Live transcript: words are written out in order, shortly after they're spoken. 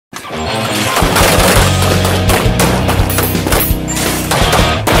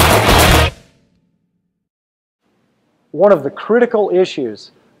One of the critical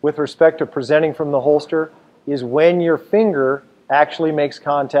issues with respect to presenting from the holster is when your finger actually makes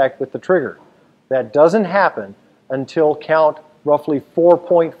contact with the trigger. That doesn't happen until count roughly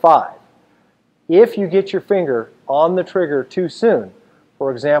 4.5. If you get your finger on the trigger too soon,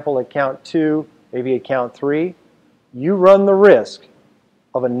 for example at count 2, maybe at count 3, you run the risk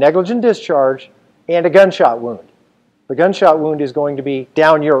of a negligent discharge and a gunshot wound. The gunshot wound is going to be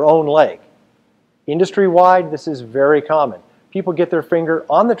down your own leg. Industry-wide, this is very common. People get their finger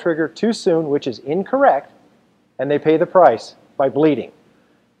on the trigger too soon, which is incorrect, and they pay the price by bleeding.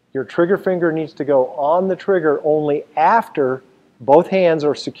 Your trigger finger needs to go on the trigger only after both hands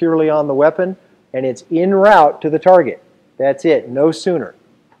are securely on the weapon and it's en route to the target. That's it, no sooner.